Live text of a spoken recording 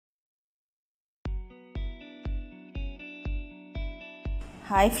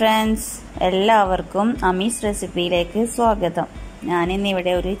Hi friends, എല്ലാവർക്കും അമീസ് റെസിപ്പിയിലേക്ക് സ്വാഗതം.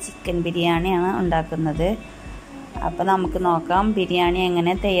 ഞാനിന്നിവിടെ ഒരു ചിക്കൻ ബിരിയാണിയാണ് ഉണ്ടാക്കുന്നത്. അപ്പോൾ നമുക്ക് നോക്കാം ബിരിയാണി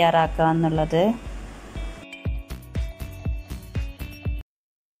എങ്ങനെ തയ്യാറാക്കാം എന്നുള്ളത്.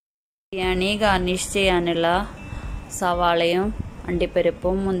 ബിരിയാണി ഗാർണിഷ് ചെയ്യാനുള്ള സവാളയും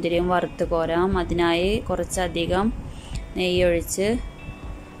അണ്ടിപ്പരിപ്പും മുന്തിരിയും വറുത്ത് കോരാം. അതിനായി കുറച്ചധികം നെയ്യൊഴിച്ച്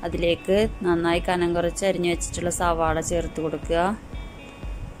അതിലേക്ക് നന്നായി കനം കുറച്ച് അരിഞ്ഞു വെച്ചിട്ടുള്ള സവാള ചേർത്ത് കൊടുക്കുക.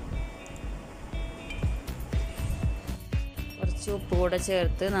 കുറച്ച് ഉപ്പ് കൂടെ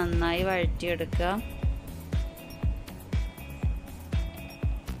ചേർത്ത് നന്നായി വഴറ്റിയെടുക്കുക.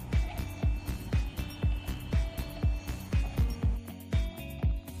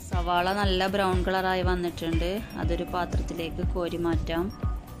 സവാള നല്ല ബ്രൗൺ കളറായി വന്നിട്ടുണ്ട്. അതൊരു പാത്രത്തിലേക്ക് കോരി മാറ്റാം.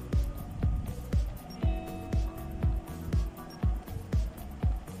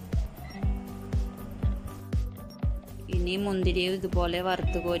 ഇനി മുന്തിരിയും ഇതുപോലെ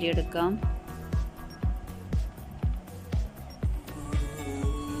വറുത്ത് കോരിയെടുക്കാം.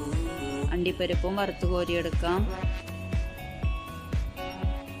 അണ്ടിപ്പരിപ്പും വറുത്ത് കോരിയെടുക്കാം.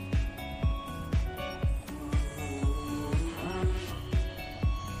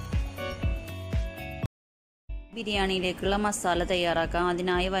 ബിരിയാണിയിലേക്കുള്ള മസാല തയ്യാറാക്കാം.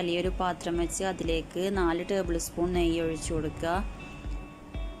 അതിനായി വലിയൊരു പാത്രം വെച്ച് അതിലേക്ക് 4 ടേബിൾ സ്പൂൺ നെയ്യ് ഒഴിച്ചു കൊടുക്കുക.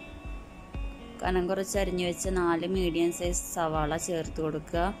 കനം കുറച്ച് അരിഞ്ഞു വെച്ച് 4 മീഡിയം സൈസ് സവാള ചേർത്ത്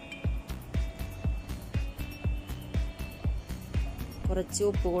കൊടുക്കുക. കുറച്ച്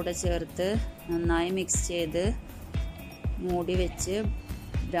ഉപ്പ് കൂടെ ചേർത്ത് നന്നായി മിക്സ് ചെയ്ത് മൂടി വെച്ച്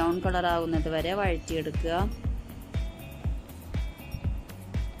ബ്രൗൺ കളർ ആകുന്നത് വരെ വഴറ്റിയെടുക്കുക.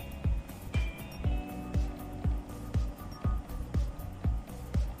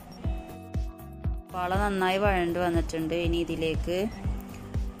 സവാള നന്നായി വഴണ്ട് വന്നിട്ടുണ്ട്. ഇനി ഇതിലേക്ക്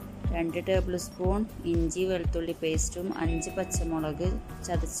 2 ടേബിൾ സ്പൂൺ ഇഞ്ചി വെളുത്തുള്ളി പേസ്റ്റും 5 പച്ചമുളക്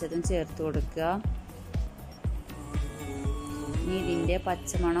ചതച്ചതും ചേർത്ത് കൊടുക്കുക. ഇനി ഇതിൻ്റെ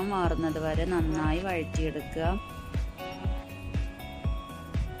പച്ചമണം മാറുന്നത് വരെ നന്നായി വഴറ്റിയെടുക്കുക.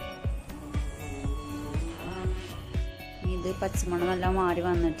 ഇത് പച്ചമണമെല്ലാം മാറി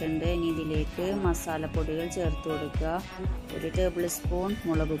വന്നിട്ടുണ്ട്. ഇനി ഇതിലേക്ക് മസാലപ്പൊടികൾ ചേർത്ത് കൊടുക്കുക. 1 ടേബിൾ സ്പൂൺ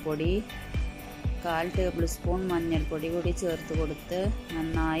മുളക് പൊടി, 1/4 ടേബിൾ സ്പൂൺ മഞ്ഞൾപ്പൊടി കൂടി ചേർത്ത് കൊടുത്ത്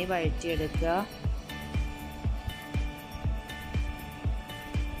നന്നായി വഴറ്റിയെടുക്കുക.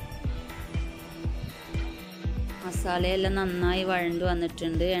 മസാലയെല്ലാം നന്നായി വഴണ്ട്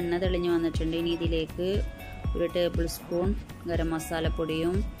വന്നിട്ടുണ്ട്. എണ്ണ തെളിഞ്ഞു വന്നിട്ടുണ്ട്. ഇനി ഇതിലേക്ക് 1 ടേബിൾ സ്പൂൺ ഗരം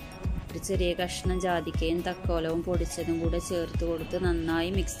മസാലപ്പൊടിയും ഒരു ചെറിയ കഷ്ണം ജാതിക്കയും തക്കോലവും പൊടിച്ചതും കൂടെ ചേർത്ത് കൊടുത്ത് നന്നായി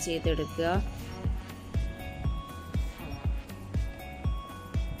മിക്സ് ചെയ്തെടുക്കുക.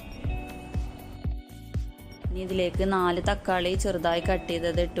 ഇനി ഇതിലേക്ക് 4 തക്കാളി ചെറുതായി കട്ട്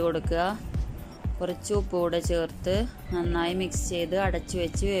ചെയ്തത് ഇട്ട് കൊടുക്കുക. കുറച്ച് ഉപ്പ് കൂടെ ചേർത്ത് നന്നായി മിക്സ് ചെയ്ത് അടച്ചു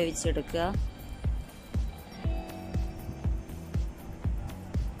വെച്ച് വേവിച്ചെടുക്കുക.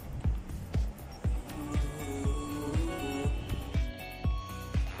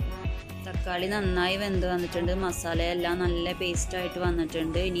 തക്കാളി നന്നായി വെന്ത് വന്നിട്ടുണ്ട്. മസാലയെല്ലാം നല്ല പേസ്റ്റായിട്ട്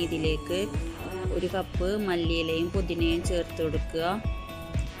വന്നിട്ടുണ്ട്. ഇനി ഇതിലേക്ക് 1 കപ്പ് മല്ലിയിലയും പുതിനയും ചേർത്ത് കൊടുക്കുക.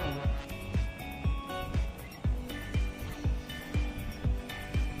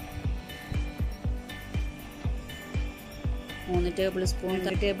 മൂന്ന്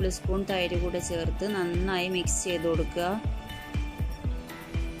ടേബിൾ സ്പൂൺ തൈര് കൂടെ ചേർത്ത് നന്നായി മിക്സ് ചെയ്ത് കൊടുക്കുക.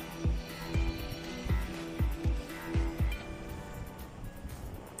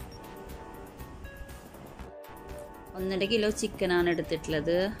 ഒന്നര കിലോ ചിക്കനാണ്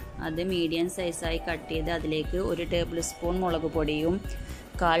എടുത്തിട്ടുള്ളത്. അത് മീഡിയം സൈസായി കട്ട് ചെയ്ത് അതിലേക്ക് 1 ടേബിൾ സ്പൂൺ മുളക് പൊടിയും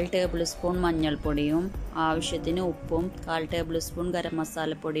 1/4 ടേബിൾ സ്പൂൺ മഞ്ഞൾപ്പൊടിയും ആവശ്യത്തിന് ഉപ്പും 1/4 table spoon garam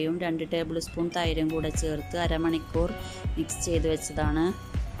മസാലപ്പൊടിയും 2 table spoon തൈരും കൂടെ ചേർത്ത് അരമണിക്കൂർ മിക്സ് ചെയ്ത് വെച്ചതാണ്.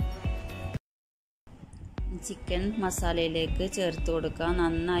 ചിക്കൻ മസാലയിലേക്ക് ചേർത്ത് കൊടുക്കുക.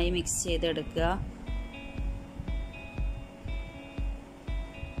 നന്നായി മിക്സ് ചെയ്തെടുക്കുക.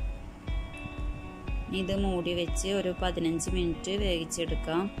 ഇത് മൂടി വെച്ച് ഒരു 15 മിനിറ്റ്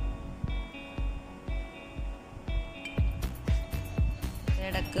വേവിച്ചെടുക്കാം.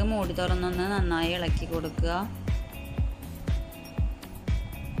 ഇടയ്ക്ക് മൂടി തുറന്നൊന്ന് നന്നായി ഇളക്കി കൊടുക്കുക.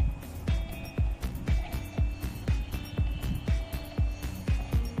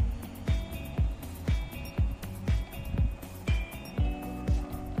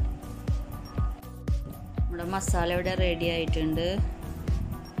 നമ്മുടെ മസാല ഇവിടെ റെഡി ആയിട്ടുണ്ട്.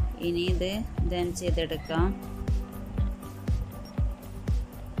 ഇനി ഇത് ദം ചെയ്തെടുക്കാം.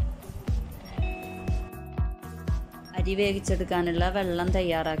 അരി വേവിച്ചെടുക്കാനുള്ള വെള്ളം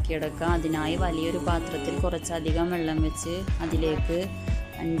തയ്യാറാക്കിയെടുക്കാം. അതിനായി വലിയൊരു പാത്രത്തിൽ കുറച്ചധികം വെള്ളം വെച്ച് അതിലേക്ക്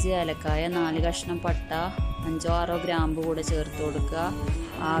 5 ഏലക്കായ, 4 കഷ്ണം പട്ട, 5-6 ഗ്രാമ്പു കൂടെ ചേർത്ത് കൊടുക്കുക.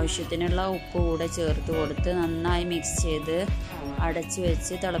 ആവശ്യത്തിനുള്ള ഉപ്പ് കൂടെ ചേർത്ത് കൊടുത്ത് നന്നായി മിക്സ് ചെയ്ത് അടച്ച്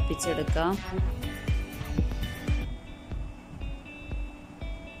വെച്ച് തിളപ്പിച്ചെടുക്കാം.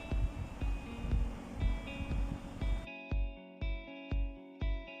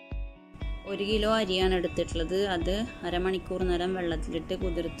 ഒരു കിലോ അരിയാണ് എടുത്തിട്ടുള്ളത്. അത് അരമണിക്കൂർ നേരം വെള്ളത്തിലിട്ട്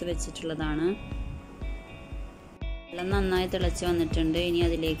കുതിർത്ത് വെച്ചിട്ടുള്ളതാണ്. വെള്ളം നന്നായി തിളച്ച് വന്നിട്ടുണ്ട്. ഇനി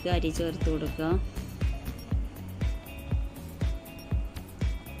അതിലേക്ക് അരി ചേർത്ത് കൊടുക്കുക.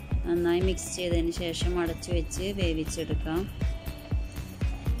 നന്നായി മിക്സ് ചെയ്തതിന് ശേഷം അടച്ചു വെച്ച് വേവിച്ചെടുക്കാം.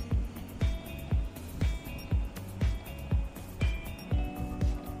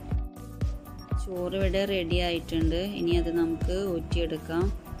 ചോറ് ഇവിടെ റെഡി ആയിട്ടുണ്ട്. ഇനി അത് നമുക്ക് ഊറ്റിയെടുക്കാം.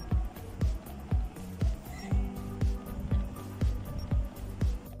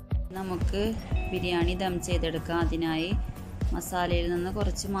 നമുക്ക് ബിരിയാണി ദം ചെയ്തെടുക്കാം. അതിനായി മസാലയിൽ നിന്ന്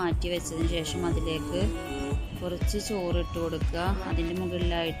കുറച്ച് മാറ്റി വെച്ചതിന് ശേഷം അതിലേക്ക് കുറച്ച് ചോറ് ഇട്ട് കൊടുക്കുക. അതിൻ്റെ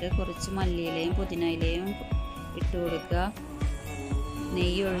മുകളിലായിട്ട് കുറച്ച് മല്ലിയിലയും പുതിനയിലയും ഇട്ട് കൊടുക്കുക.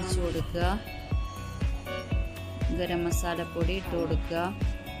 നെയ്യ് ഒഴിച്ചു കൊടുക്കുക. ഗരം മസാലപ്പൊടി ഇട്ട് കൊടുക്കുക.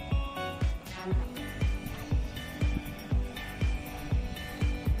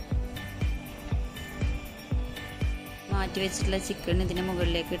 മാറ്റി വെച്ചിട്ടുള്ള ചിക്കൻ ഇതിൻ്റെ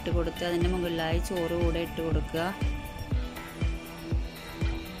മുകളിലേക്ക് ഇട്ട് കൊടുത്ത് അതിൻ്റെ മുകളിലായി ചോറ് കൂടെ ഇട്ട് കൊടുക്കുക.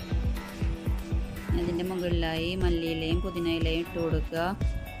 അതിൻ്റെ മുകളിലായി മല്ലിയിലയും പുതിനയിലയും ഇട്ട് കൊടുക്കുക.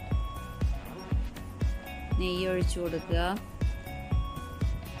 നെയ്യ് ഒഴിച്ചു കൊടുക്കുക.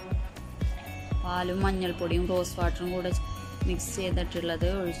 പാലും മഞ്ഞൾപ്പൊടിയും റോസ് വാട്ടറും കൂടെ മിക്സ് ചെയ്തിട്ടുള്ളത്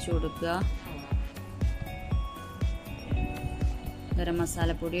ഒഴിച്ചു കൊടുക്കുക. ഗരം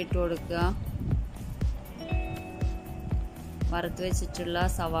മസാലപ്പൊടി ഇട്ട് കൊടുക്കുക. വറുത്ത് വെച്ചിട്ടുള്ള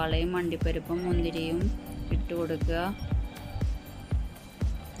സവാളയും അണ്ടിപ്പരിപ്പും മുന്തിരിയും ഇട്ട് കൊടുക്കുക.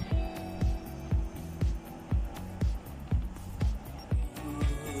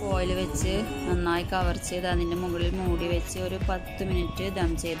 ഫോയിൽ വെച്ച് നന്നായി കവർ ചെയ്ത് അതിൻ്റെ മുകളിൽ മൂടി വെച്ച് ഒരു 10 മിനിറ്റ്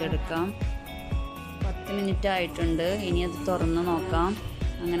ദം ചെയ്തെടുക്കാം. 10 മിനിറ്റ് ആയിട്ടുണ്ട്. ഇനി അത് തുറന്ന് നോക്കാം.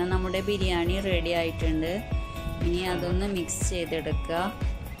 അങ്ങനെ നമ്മുടെ ബിരിയാണി റെഡി ആയിട്ടുണ്ട്. ഇനി അതൊന്ന് മിക്സ് ചെയ്തെടുക്കുക.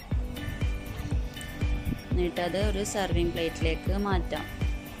 എന്നിട്ടത് ഒരു സർവിങ് പ്ലേറ്റിലേക്ക് മാറ്റാം.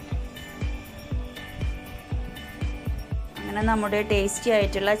 അങ്ങനെ നമ്മുടെ ടേസ്റ്റി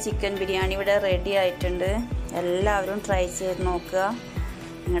ആയിട്ടുള്ള ചിക്കൻ ബിരിയാണി ഇവിടെ റെഡി ആയിട്ടുണ്ട്. എല്ലാവരും ട്രൈ ചെയ്ത് നോക്കുക.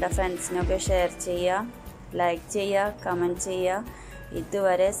 നിങ്ങളുടെ ഫ്രണ്ട്സിനൊക്കെ ഷെയർ ചെയ്യുക, ലൈക്ക് ചെയ്യുക, കമൻറ്റ് ചെയ്യുക.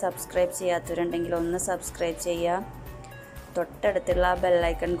 ഇതുവരെ സബ്സ്ക്രൈബ് ചെയ്യാത്തവരുണ്ടെങ്കിൽ ഒന്ന് സബ്സ്ക്രൈബ് ചെയ്യുക. തൊട്ടടുത്തുള്ള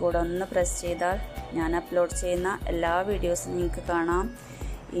ബെല്ലൈക്കൺ കൂടെ ഒന്ന് പ്രസ് ചെയ്താൽ ഞാൻ അപ്ലോഡ് ചെയ്യുന്ന എല്ലാ വീഡിയോസും നിങ്ങൾക്ക് കാണാം.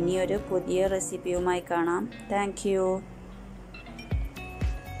 ഇനിയൊരു പുതിയ റെസിപ്പിയുമായി കാണാം. Thank you.